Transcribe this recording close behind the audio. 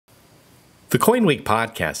The CoinWeek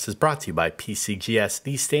Podcast is brought to you by PCGS,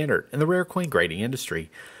 the standard in the rare coin grading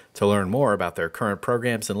industry. To learn more about their current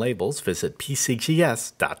programs and labels, visit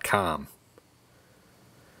pcgs.com.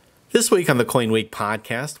 This week on the CoinWeek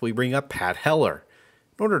Podcast, we bring up Pat Heller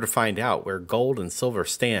in order to find out where gold and silver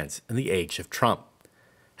stands in the age of Trump.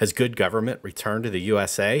 Has good government returned to the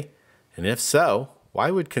USA? And if so,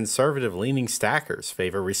 why would conservative-leaning stackers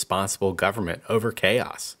favor responsible government over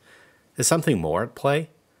chaos? Is something more at play?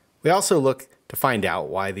 We also look to find out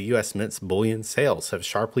why the U.S. Mint's bullion sales have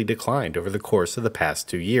sharply declined over the course of the past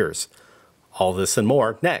 2 years. All this and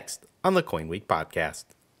more next on the CoinWeek Podcast.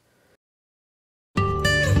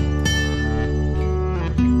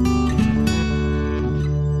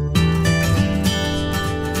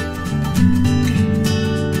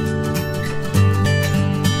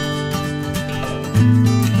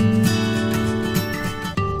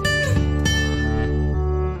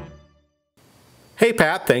 Hey,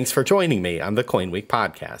 Pat, thanks for joining me on the CoinWeek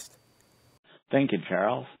Podcast. Thank you,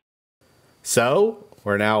 Charles. So,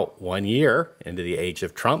 we're now 1 year into the age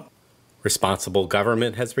of Trump. Responsible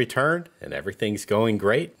government has returned, and everything's going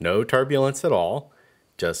great. No turbulence at all.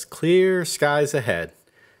 Just clear skies ahead.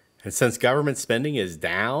 And since government spending is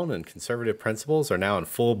down and conservative principles are now in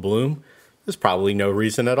full bloom, there's probably no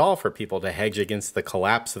reason at all for people to hedge against the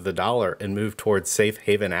collapse of the dollar and move towards safe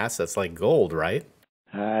haven assets like gold, right?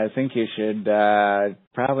 I think you should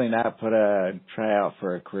probably not try out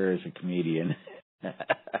for a career as a comedian.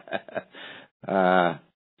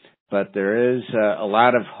 But there is a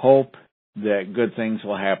lot of hope that good things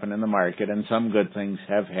will happen in the market, and some good things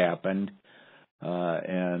have happened,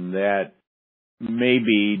 and that may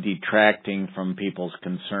be detracting from people's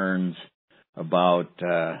concerns about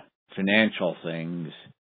financial things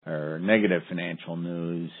or negative financial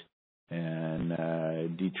news,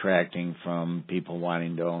 and detracting from people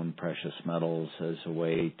wanting to own precious metals as a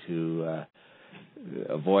way to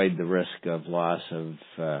avoid the risk of loss of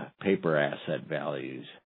paper asset values.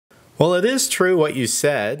 Well, it is true what you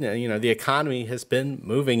said. The economy has been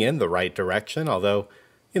moving in the right direction, although,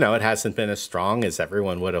 it hasn't been as strong as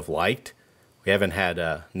everyone would have liked. We haven't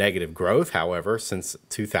had negative growth, however, since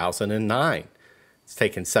 2009. It's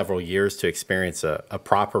taken several years to experience a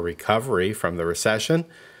proper recovery from the recession.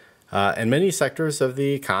 And many sectors of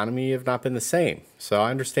the economy have not been the same. So I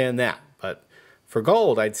understand that. But for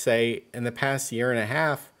gold, I'd say in the past year and a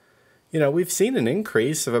half, we've seen an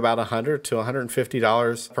increase of about $100 to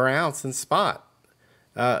 $150 per ounce in spot.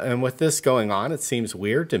 And with this going on, it seems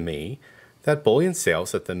weird to me that bullion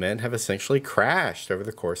sales at the Mint have essentially crashed over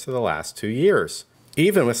the course of the last 2 years,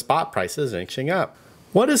 even with spot prices inching up.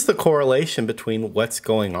 What is the correlation between what's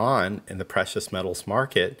going on in the precious metals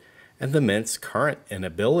market and the Mint's current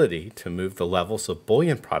inability to move the levels of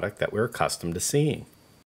bullion product that we're accustomed to seeing?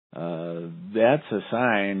 That's a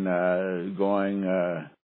sign going,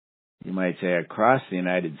 you might say, across the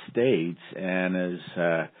United States, and is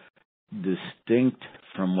distinct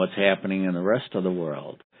from what's happening in the rest of the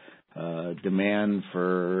world. Demand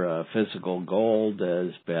for physical gold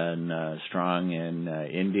has been strong in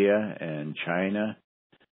India and China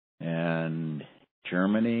and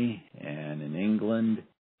Germany and in England.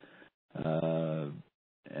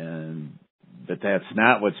 But that's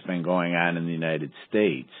not what's been going on in the United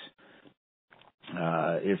States.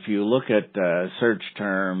 If you look at search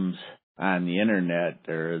terms on the internet,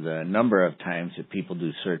 or the number of times that people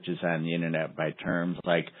do searches on the internet by terms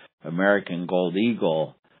like American Gold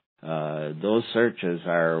Eagle, those searches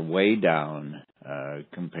are way down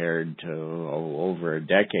compared to over a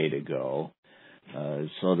decade ago.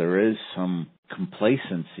 So there is some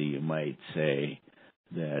complacency, you might say,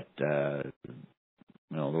 that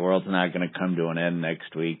the world's not going to come to an end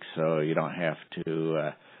next week, so you don't have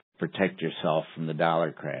to protect yourself from the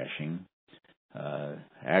dollar crashing.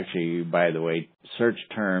 Actually, by the way, search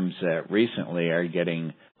terms that recently are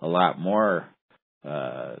getting a lot more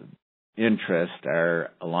interest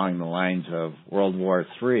are along the lines of World War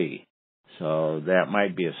III. So that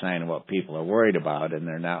might be a sign of what people are worried about, and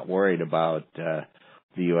they're not worried about the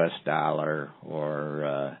U.S. dollar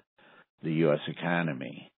or the U.S.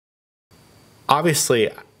 economy. Obviously,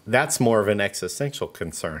 that's more of an existential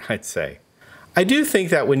concern, I'd say. I do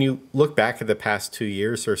think that when you look back at the past 2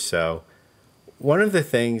 years or so, one of the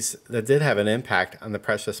things that did have an impact on the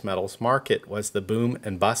precious metals market was the boom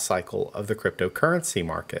and bust cycle of the cryptocurrency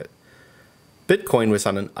market. Bitcoin was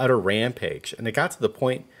on an utter rampage, and it got to the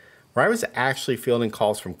point where I was actually fielding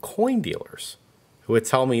calls from coin dealers who would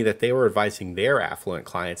tell me that they were advising their affluent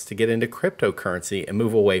clients to get into cryptocurrency and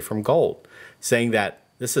move away from gold, saying that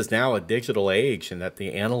this is now a digital age and that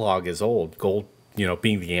the analog is old, gold,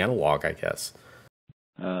 being the analog, I guess.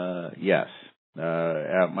 Yes.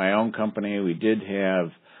 At my own company, we did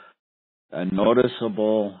have a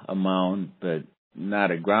noticeable amount, but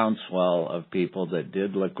not a groundswell of people that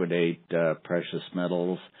did liquidate precious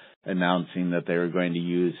metals, announcing that they were going to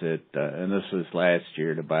use it, and this was last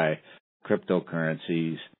year, to buy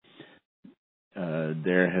cryptocurrencies.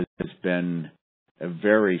 There has been a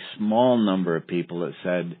very small number of people that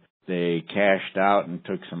said they cashed out and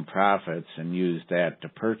took some profits and used that to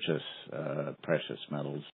purchase precious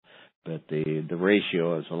metals. But the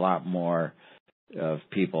ratio is a lot more of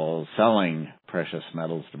people selling precious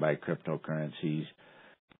metals to buy cryptocurrencies.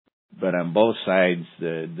 But on both sides,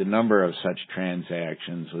 the number of such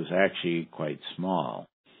transactions was actually quite small.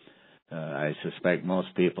 I suspect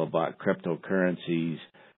most people bought cryptocurrencies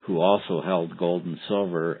who also held gold and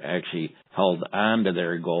silver, actually held on to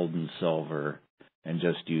their gold and silver and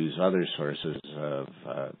just use other sources of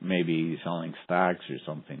maybe selling stocks or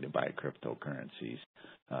something to buy cryptocurrencies,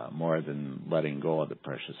 more than letting go of the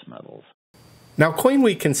precious metals. Now,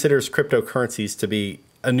 CoinWeek considers cryptocurrencies to be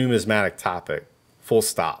a numismatic topic, full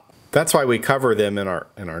stop. That's why we cover them in our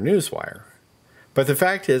newswire. But the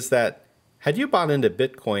fact is that had you bought into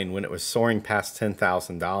Bitcoin when it was soaring past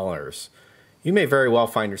 $10,000, you may very well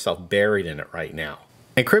find yourself buried in it right now.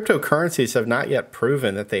 And cryptocurrencies have not yet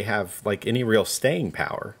proven that they have any real staying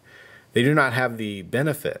power. They do not have the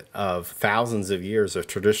benefit of thousands of years of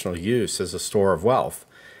traditional use as a store of wealth.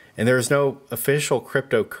 And there is no official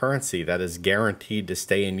cryptocurrency that is guaranteed to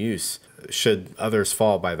stay in use should others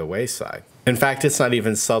fall by the wayside. In fact, it's not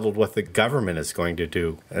even settled what the government is going to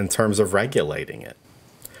do in terms of regulating it.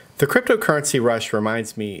 The cryptocurrency rush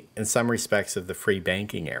reminds me in some respects of the free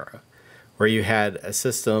banking era, where you had a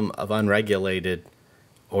system of unregulated,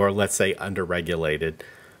 or let's say underregulated,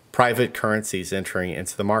 private currencies entering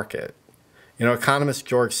into the market. Economist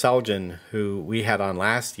George Selgin, who we had on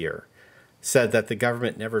last year, said that the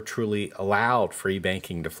government never truly allowed free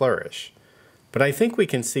banking to flourish. But I think we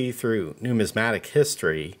can see through numismatic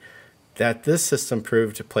history that this system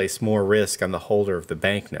proved to place more risk on the holder of the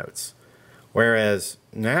banknotes. Whereas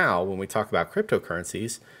now, when we talk about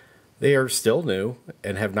cryptocurrencies, they are still new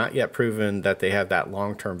and have not yet proven that they have that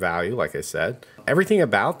long-term value, like I said. Everything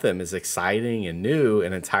about them is exciting and new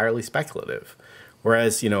and entirely speculative.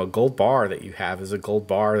 Whereas, a gold bar that you have is a gold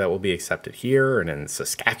bar that will be accepted here and in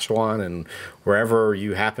Saskatchewan and wherever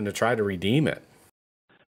you happen to try to redeem it.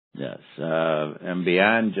 Yes, and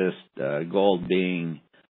beyond just gold being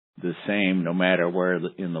the same no matter where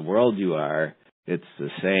in the world you are, it's the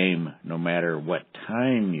same no matter what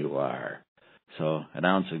time you are. So an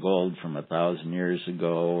ounce of gold from 1,000 years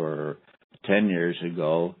ago or 10 years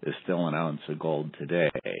ago is still an ounce of gold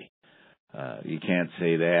today. You can't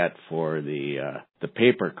say that for the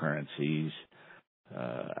paper currencies.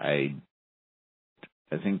 I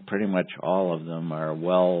think pretty much all of them are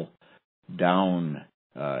well down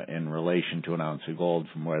in relation to an ounce of gold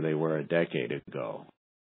from where they were a decade ago.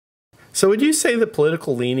 So would you say the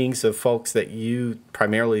political leanings of folks that you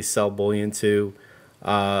primarily sell bullion to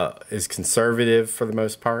is conservative for the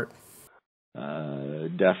most part?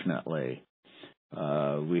 Definitely.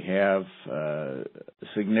 We have a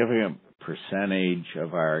significant percentage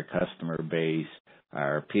of our customer base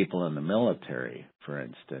are people in the military, for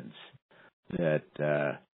instance,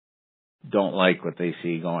 that don't like what they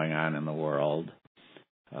see going on in the world.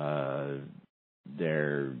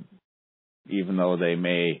 Even though they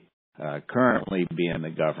may currently be in the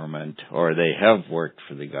government or they have worked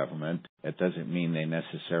for the government, it doesn't mean they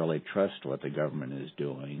necessarily trust what the government is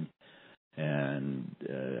doing. And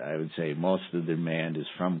I would say most of the demand is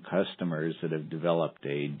from customers that have developed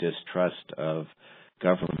a distrust of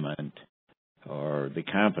government or the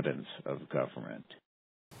competence of government.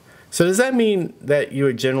 So does that mean that you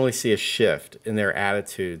would generally see a shift in their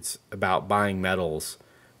attitudes about buying metals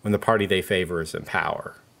when the party they favor is in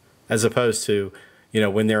power, as opposed to,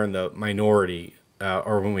 when they're in the minority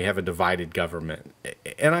or when we have a divided government?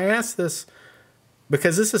 And I ask this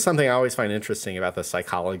because this is something I always find interesting about the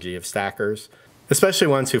psychology of stackers, especially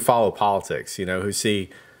ones who follow politics, who see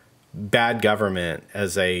bad government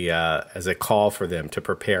as a call for them to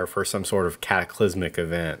prepare for some sort of cataclysmic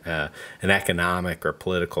event, an economic or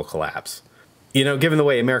political collapse. Given the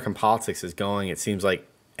way American politics is going, it seems like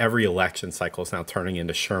every election cycle is now turning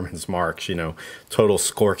into Sherman's March, total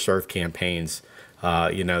scorched earth campaigns.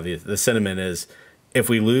 The sentiment is, if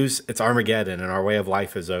we lose, it's Armageddon and our way of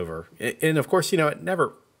life is over. And of course, it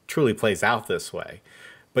never truly plays out this way.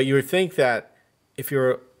 But you would think that if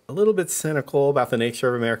you're a little bit cynical about the nature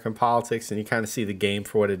of American politics and you kind of see the game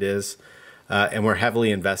for what it is, and we're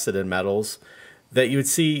heavily invested in metals, that you would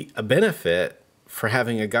see a benefit for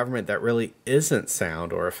having a government that really isn't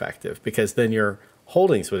sound or effective, because then your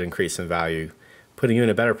holdings would increase in value putting you in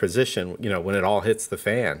a better position, when it all hits the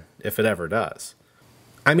fan, if it ever does.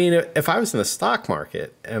 I mean, if I was in the stock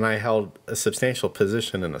market and I held a substantial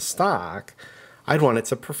position in a stock, I'd want it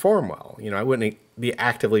to perform well. I wouldn't be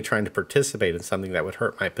actively trying to participate in something that would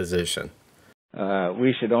hurt my position.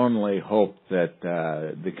 We should only hope that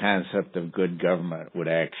the concept of good government would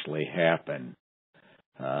actually happen.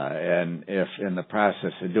 And if in the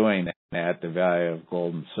process of doing that, the value of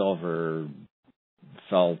gold and silver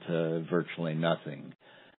fell to virtually nothing.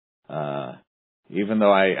 Even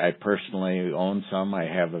though I personally own some, I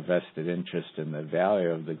have a vested interest in the value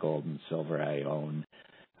of the gold and silver I own.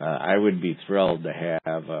 I would be thrilled to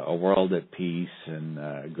have a world at peace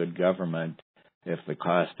and good government if the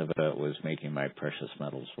cost of it was making my precious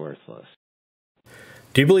metals worthless.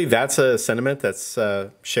 Do you believe that's a sentiment that's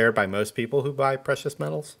shared by most people who buy precious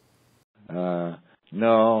metals?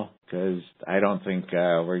 No, because I don't think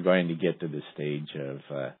we're going to get to the stage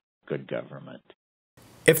of good government.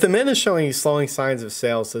 If the mint is showing slowing signs of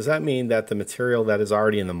sales, does that mean that the material that is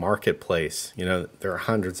already in the marketplace, there are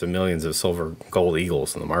hundreds of millions of silver gold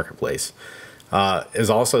eagles in the marketplace, is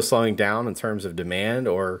also slowing down in terms of demand,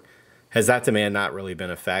 or has that demand not really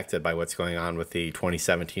been affected by what's going on with the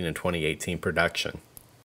 2017 and 2018 production?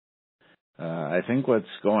 I think what's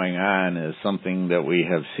going on is something that we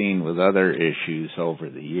have seen with other issues over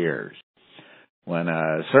the years. When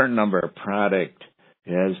a certain number of product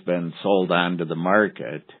has been sold onto the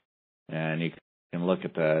market, and you can look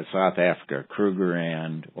at the South Africa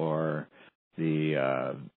Krugerrand or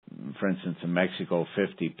the, for instance, the Mexico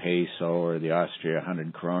 50 peso or the Austria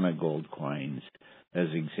 100 krona gold coins as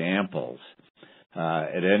examples.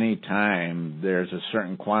 At any time, there's a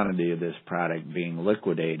certain quantity of this product being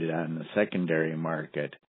liquidated on the secondary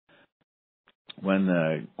market. When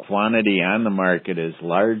the quantity on the market is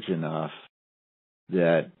large enough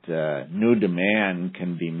that new demand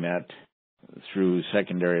can be met through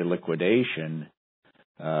secondary liquidation,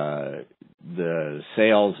 the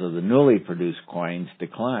sales of the newly produced coins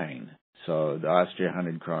decline. So the Austria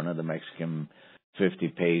 100 krona, the Mexican 50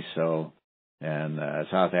 peso, and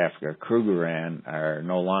South Africa Krugerrand are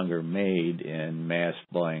no longer made in mass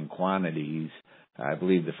buying quantities. I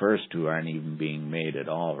believe the first two aren't even being made at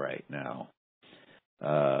all right now.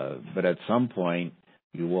 But at some point,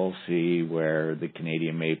 you will see where the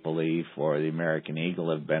Canadian Maple Leaf or the American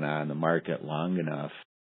Eagle have been on the market long enough,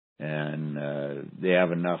 and they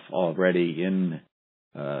have enough already in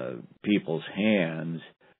people's hands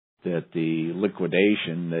that the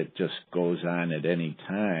liquidation that just goes on at any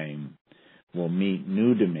time will meet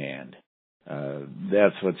new demand.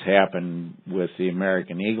 That's what's happened with the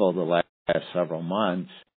American Eagle the last several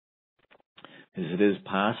months, is it is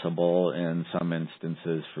possible in some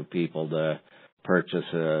instances for people to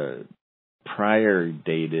purchase a prior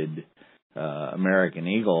dated American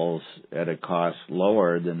Eagles at a cost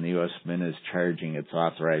lower than the U.S. Mint is charging its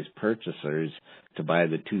authorized purchasers to buy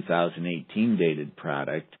the 2018 dated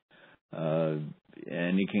product.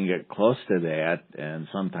 And you can get close to that and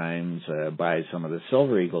sometimes buy some of the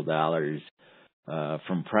Silver Eagle dollars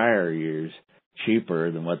from prior years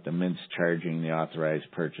cheaper than what the Mint's charging the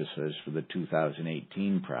authorized purchasers for the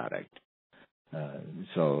 2018 product.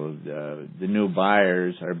 So the new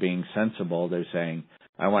buyers are being sensible. They're saying,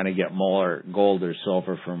 I want to get more gold or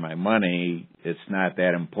silver for my money. It's not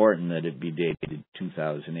that important that it be dated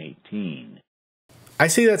 2018. I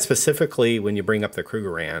see that specifically when you bring up the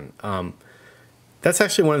Krugerrand. That's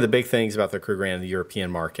actually one of the big things about the Krugerrand in the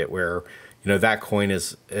European market, where that coin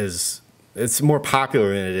is it's more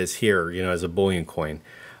popular than it is here, as a bullion coin.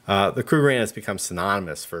 The Krugerrand has become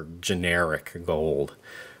synonymous for generic gold.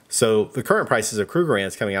 So the current prices of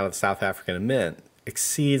Krugerrands coming out of the South African Mint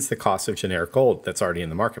exceeds the cost of generic gold that's already in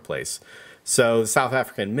the marketplace. So the South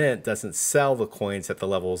African Mint doesn't sell the coins at the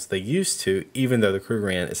levels they used to, even though the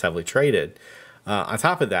Krugerrand is heavily traded. On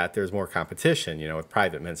top of that, there's more competition, with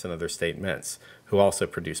private mints and other state mints who also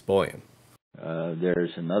produce bullion.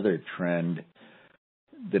 There's another trend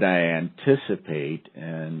that I anticipate,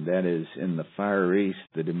 and that is in the Far East,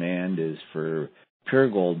 the demand is for pure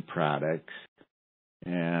gold products,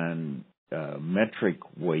 and metric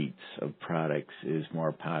weights of products is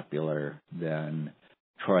more popular than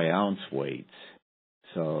troy ounce weights.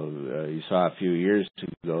 So you saw a few years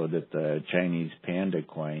ago that the Chinese panda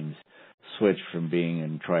coins switched from being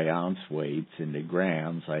in troy ounce weights into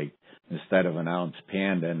grams. Like instead of an ounce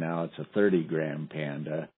panda, now it's a 30-gram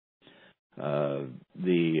panda.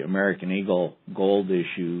 The American Eagle gold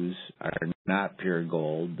issues are not pure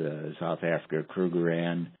gold. South Africa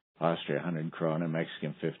Krugerrand, Austria 100 krona,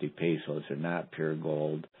 Mexican 50 pesos are not pure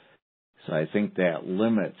gold. So I think that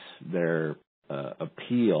limits their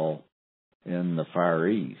appeal in the Far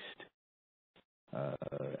East.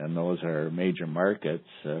 And those are major markets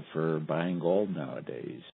for buying gold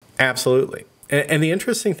nowadays. Absolutely. And the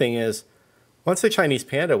interesting thing is, once the Chinese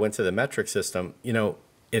panda went to the metric system,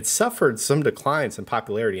 it suffered some declines in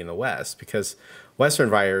popularity in the West because Western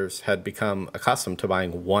buyers had become accustomed to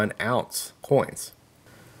buying 1-ounce coins.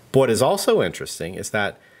 But what is also interesting is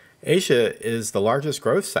that Asia is the largest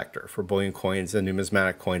growth sector for bullion coins and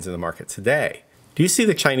numismatic coins in the market today. Do you see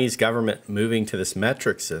the Chinese government moving to this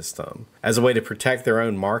metric system as a way to protect their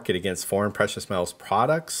own market against foreign precious metals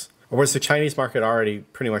products? Or was the Chinese market already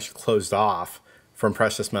pretty much closed off from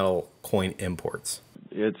precious metal coin imports?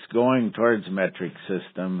 It's going towards a metric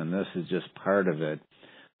system, and this is just part of it.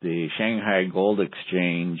 The Shanghai Gold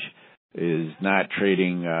Exchange is not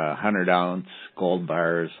trading 100-ounce gold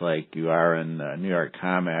bars like you are in New York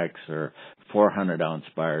COMEX or 400-ounce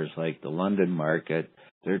bars like the London market.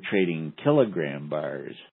 They're trading kilogram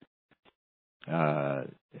bars.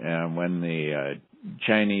 And when the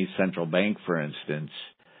Chinese central bank, for instance,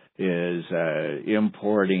 is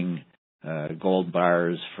importing gold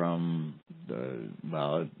bars from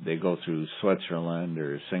they go through Switzerland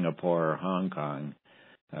or Singapore or Hong Kong,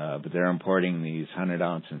 but they're importing these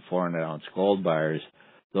 100-ounce and 400-ounce gold bars.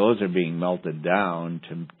 Those are being melted down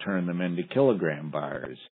to turn them into kilogram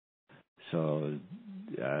bars. So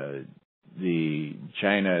the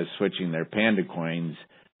China switching their panda coins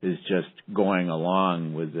is just going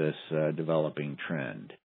along with this developing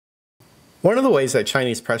trend. One of the ways that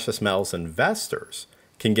Chinese precious metals investors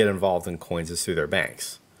can get involved in coins is through their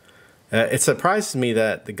banks. It surprises me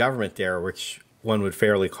that the government there, which one would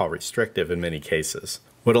fairly call restrictive in many cases,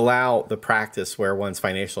 would allow the practice where one's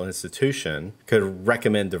financial institution could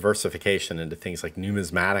recommend diversification into things like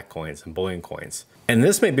numismatic coins and bullion coins. And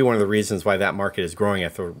this may be one of the reasons why that market is growing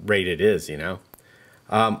at the rate it is,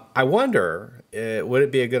 I wonder, would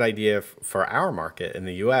it be a good idea for our market in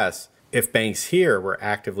the U.S. if banks here were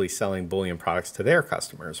actively selling bullion products to their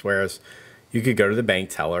customers, whereas you could go to the bank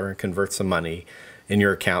teller and convert some money in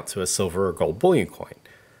your account to a silver or gold bullion coin?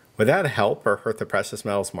 Would that help or hurt the precious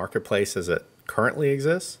metals marketplace as it currently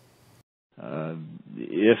exists?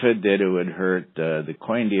 If it did, it would hurt the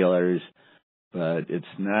coin dealers, but it's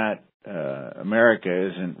not,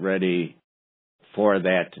 America isn't ready for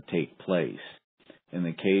that to take place. In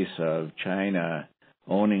the case of China,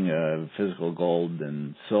 owning a physical gold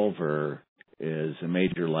and silver is a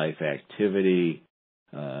major life activity.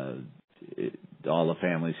 All the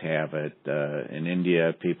families have it. In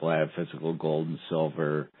India, people have physical gold and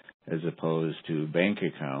silver as opposed to bank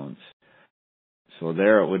accounts. So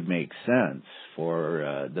there it would make sense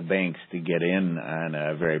for the banks to get in on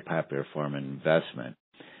a very popular form of investment.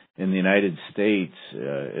 In the United States,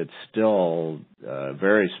 it's still a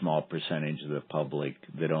very small percentage of the public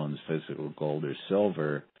that owns physical gold or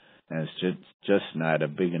silver, and it's just not a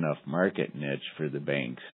big enough market niche for the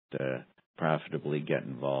banks to profitably get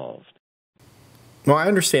involved. Well, I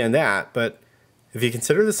understand that, but if you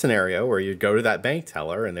consider the scenario where you'd go to that bank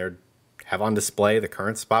teller and they'd have on display the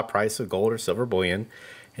current spot price of gold or silver bullion,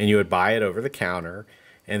 and you would buy it over the counter,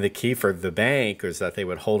 and the key for the bank is that they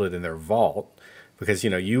would hold it in their vault, because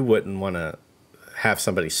you wouldn't want to have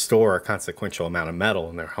somebody store a consequential amount of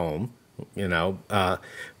metal in their home,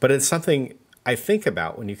 but it's something I think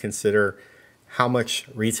about when you consider how much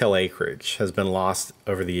retail acreage has been lost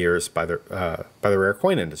over the years by the rare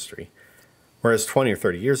coin industry. Whereas 20 or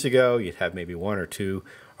 30 years ago, you'd have maybe one or two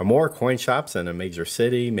or more coin shops in a major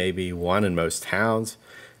city, maybe one in most towns.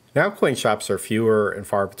 Now coin shops are fewer and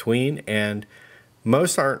far between, and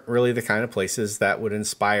most aren't really the kind of places that would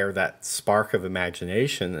inspire that spark of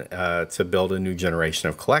imagination to build a new generation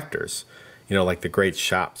of collectors, like the great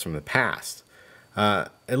shops from the past.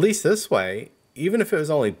 At least this way, even if it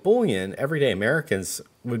was only bullion, everyday Americans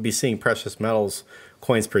would be seeing precious metals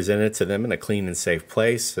coins presented to them in a clean and safe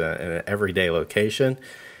place, in an everyday location.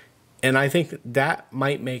 And I think that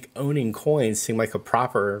might make owning coins seem like a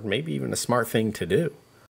proper, maybe even a smart thing to do.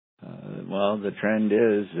 Well, the trend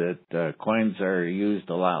is that coins are used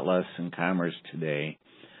a lot less in commerce today,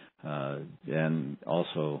 and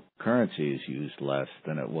also currency is used less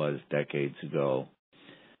than it was decades ago.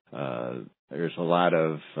 There's a lot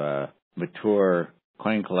of mature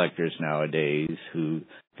coin collectors nowadays who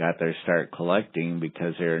got their start collecting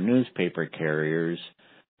because they were newspaper carriers,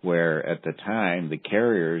 where at the time the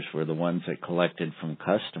carriers were the ones that collected from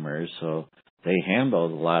customers, so they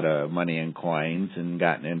handled a lot of money in coins and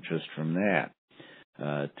got an interest from that.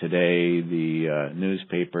 Today, the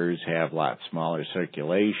newspapers have a lot smaller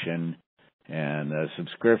circulation, and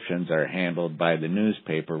subscriptions are handled by the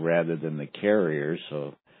newspaper rather than the carrier,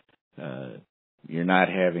 so you're not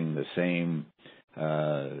having the same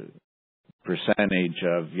percentage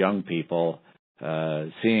of young people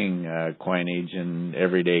seeing coinage in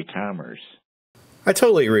everyday commerce. I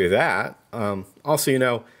totally agree with that. Also,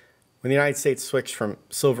 when the United States switched from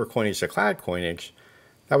silver coinage to clad coinage,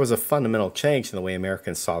 that was a fundamental change in the way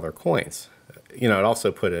Americans saw their coins. It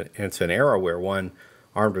also put it into an era where one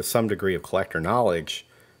armed with some degree of collector knowledge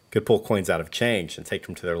could pull coins out of change and take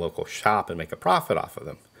them to their local shop and make a profit off of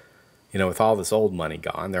them. With all this old money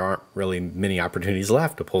gone, there aren't really many opportunities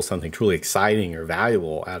left to pull something truly exciting or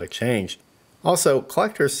valuable out of change. Also,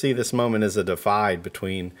 collectors see this moment as a divide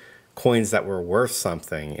between coins that were worth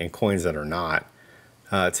something and coins that are not.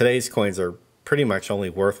 Today's coins are pretty much only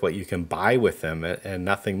worth what you can buy with them and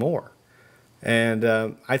nothing more. And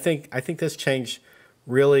I think this change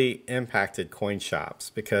really impacted coin shops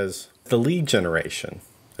because the lead generation,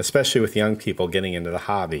 especially with young people getting into the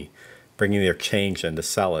hobby, bringing their change in to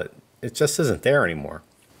sell it, it just isn't there anymore.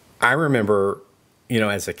 I remember,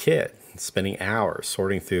 as a kid, spending hours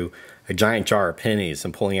sorting through a giant jar of pennies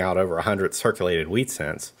and pulling out over 100 circulated wheat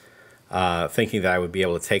cents, thinking that I would be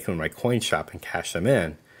able to take them to my coin shop and cash them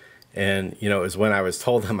in. And, it was when I was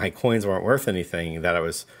told that my coins weren't worth anything that I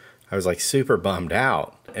was like super bummed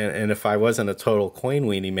out. And if I wasn't a total coin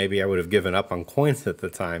weenie, maybe I would have given up on coins at the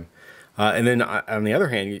time. And then on the other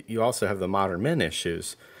hand, you also have the modern mint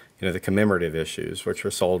issues, the commemorative issues, which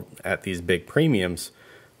were sold at these big premiums,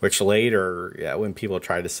 which later, when people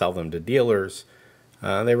tried to sell them to dealers,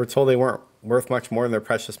 they were told they weren't worth much more than their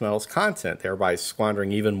precious metals content, thereby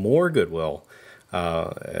squandering even more goodwill.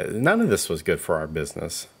 None of this was good for our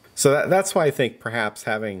business. So that's why I think perhaps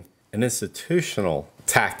having an institutional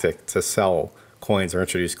tactic to sell coins or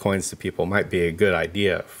introduce coins to people might be a good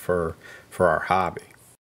idea for our hobby.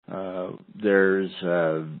 There's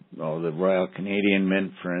the Royal Canadian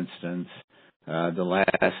Mint, for instance. The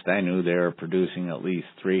last I knew, they were producing at least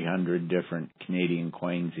 300 different Canadian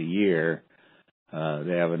coins a year.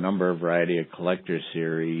 They have a variety of collector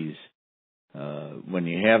series. When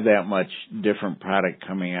you have that much different product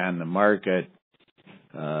coming on the market,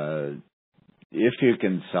 if you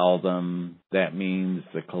can sell them, that means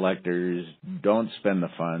the collectors don't spend the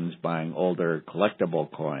funds buying older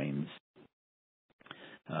collectible coins.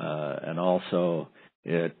 And also,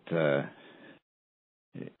 it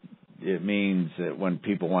means that when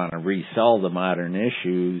people want to resell the modern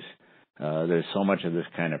issues, there's so much of this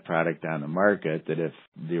kind of product on the market that if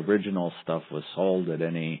the original stuff was sold at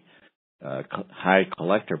any high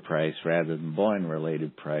collector price rather than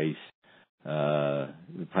bullion-related price,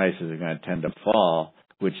 the prices are going to tend to fall,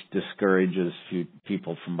 which discourages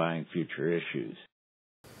people from buying future issues.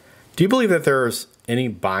 Do you believe that there's any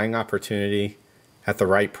buying opportunity at the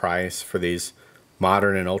right price for these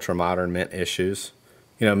modern and ultra-modern mint issues?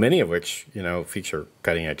 Many of which, feature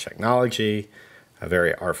cutting-edge technology,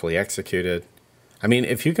 very artfully executed. I mean,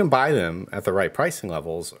 if you can buy them at the right pricing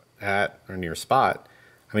levels at or near spot,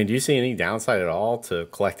 do you see any downside at all to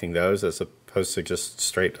collecting those as opposed to just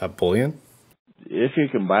straight up bullion? If you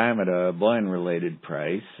can buy them at a bullion-related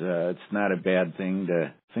price, it's not a bad thing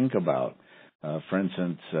to think about. For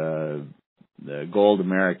instance, the gold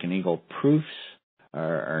American Eagle proofs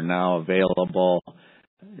are now available.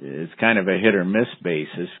 It's kind of a hit or miss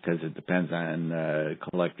basis because it depends on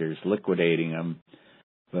collectors liquidating them.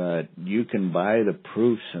 But you can buy the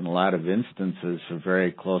proofs in a lot of instances for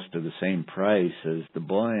very close to the same price as the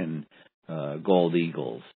bullion gold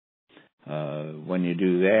eagles. When you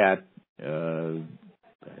do that,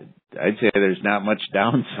 I'd say there's not much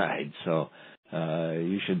downside, so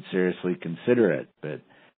you should seriously consider it, but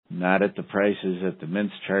not at the prices that the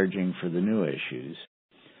mint's charging for the new issues.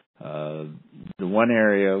 The one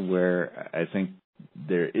area where I think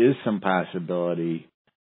there is some possibility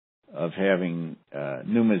of having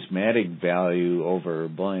numismatic value over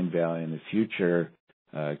bullion value in the future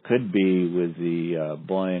could be with the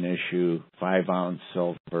bullion issue 5-ounce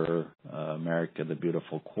silver America the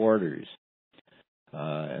Beautiful quarters.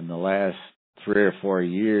 In the last 3 or 4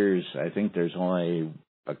 years, I think there's only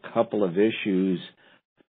a couple of issues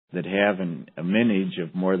that have a mintage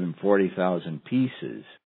of more than 40,000 pieces.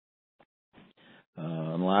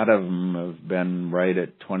 A lot of them have been right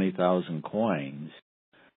at 20,000 coins.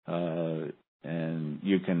 And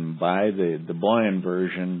you can buy the bullion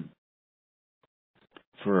version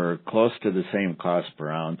for close to the same cost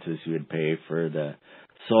per ounce as you would pay for the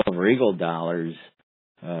silver eagle dollars,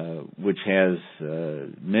 which has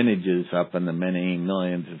mintages up in the many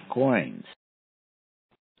millions of coins.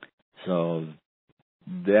 So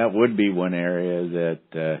that would be one area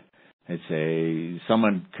that I'd say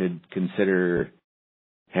someone could consider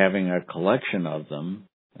having a collection of them.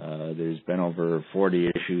 There's been over 40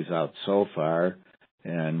 issues out so far,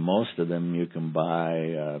 and most of them you can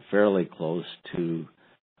buy fairly close to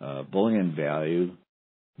bullion value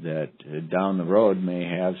that down the road may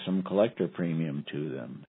have some collector premium to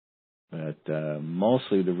them. But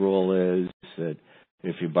mostly the rule is that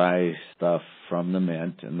if you buy stuff from the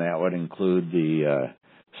mint, and that would include the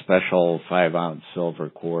special 5-ounce silver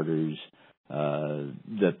quarters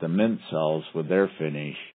that the mint sells with their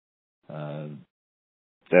finish,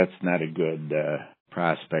 that's not a good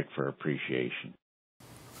prospect for appreciation.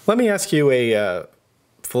 Let me ask you a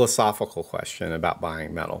philosophical question about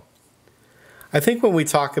buying metal. I think when we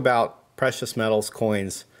talk about precious metals,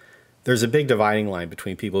 coins, there's a big dividing line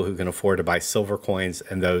between people who can afford to buy silver coins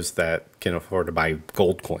and those that can afford to buy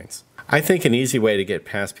gold coins. I think an easy way to get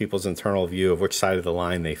past people's internal view of which side of the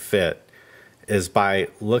line they fit is by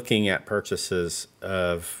looking at purchases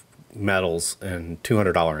of metals in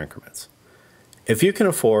 $200 increments. If you can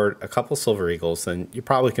afford a couple silver eagles, then you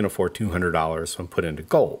probably can afford $200 when put into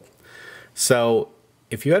gold. So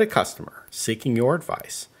if you had a customer seeking your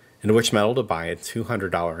advice into which metal to buy in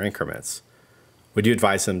 $200 increments, would you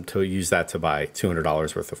advise them to use that to buy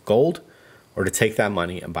 $200 worth of gold, or to take that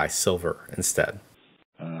money and buy silver instead?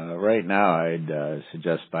 Right now, I'd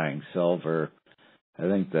suggest buying silver. I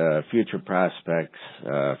think the future prospects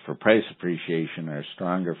for price appreciation are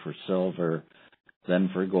stronger for silver than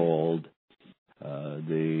for gold.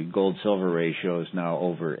 The gold-silver ratio is now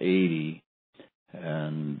over 80,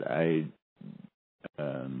 and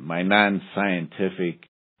my non-scientific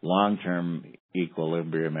long-term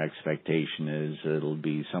equilibrium expectation is it'll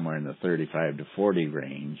be somewhere in the 35 to 40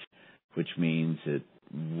 range, which means that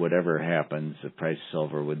whatever happens, the price of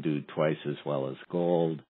silver would do twice as well as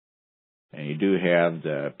gold. And you do have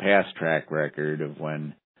the past track record of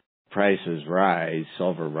when prices rise,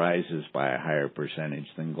 silver rises by a higher percentage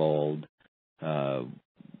than gold,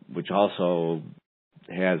 which also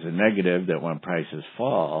has a negative that when prices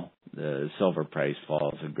fall, the silver price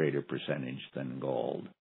falls a greater percentage than gold.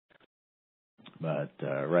 But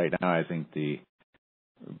right now, I think the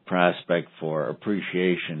prospect for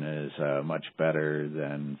appreciation is much better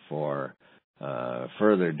than for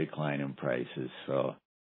further decline in prices. So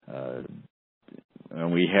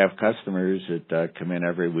and we have customers that come in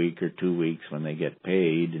every week or 2 weeks when they get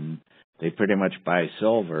paid, and they pretty much buy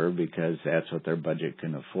silver because that's what their budget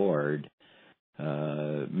can afford.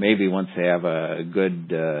 Maybe once they have a good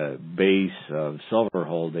base of silver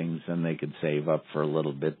holdings, then they could save up for a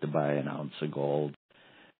little bit to buy an ounce of gold.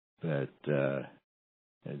 But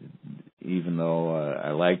even though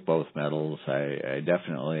I like both metals, I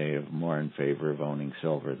definitely am more in favor of owning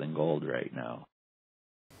silver than gold right now.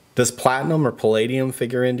 Does platinum or palladium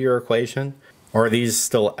figure into your equation? Or are these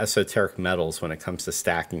still esoteric metals when it comes to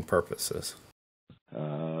stacking purposes?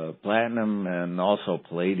 Platinum and also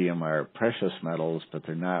palladium are precious metals, but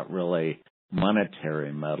they're not really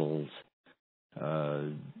monetary metals.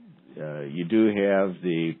 You do have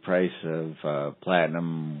the price of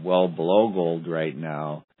platinum well below gold right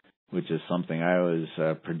now, which is something I was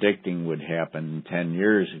predicting would happen 10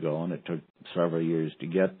 years ago, and it took several years to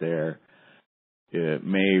get there. It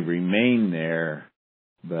may remain there,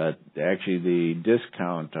 but actually the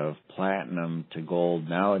discount of platinum to gold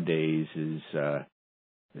nowadays is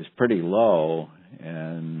pretty low,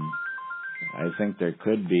 and I think there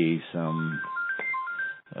could be some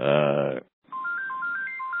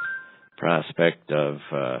prospect of,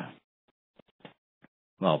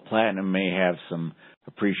 platinum may have some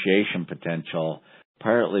appreciation potential,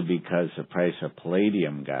 partly because the price of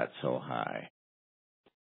palladium got so high.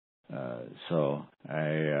 So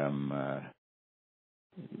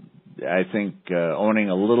I think owning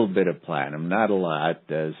a little bit of platinum, not a lot,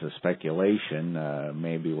 as a speculation,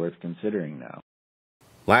 may be worth considering now.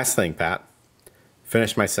 Last thing, Pat.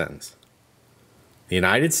 Finish my sentence. The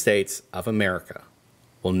United States of America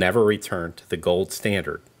will never return to the gold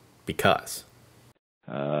standard because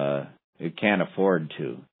it can't afford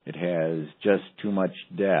to. It has just too much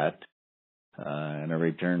debt, and a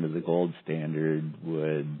return to the gold standard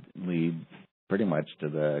would lead pretty much to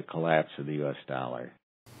the collapse of the U.S. dollar.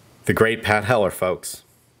 The great Pat Heller, folks.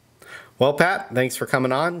 Well, Pat, thanks for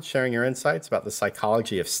coming on, sharing your insights about the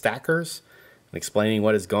psychology of stackers, and explaining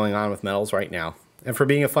what is going on with metals right now, and for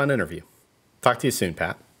being a fun interview. Talk to you soon,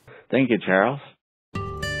 Pat. Thank you, Charles.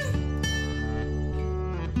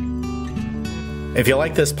 If you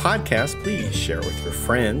like this podcast, please share it with your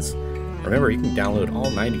friends. Remember, you can download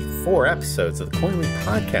all 94 episodes of the CoinWeek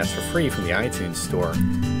Podcast for free from the iTunes Store.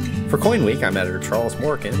 For CoinWeek, I'm editor Charles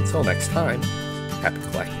Morgan. Until next time, happy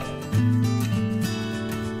collecting.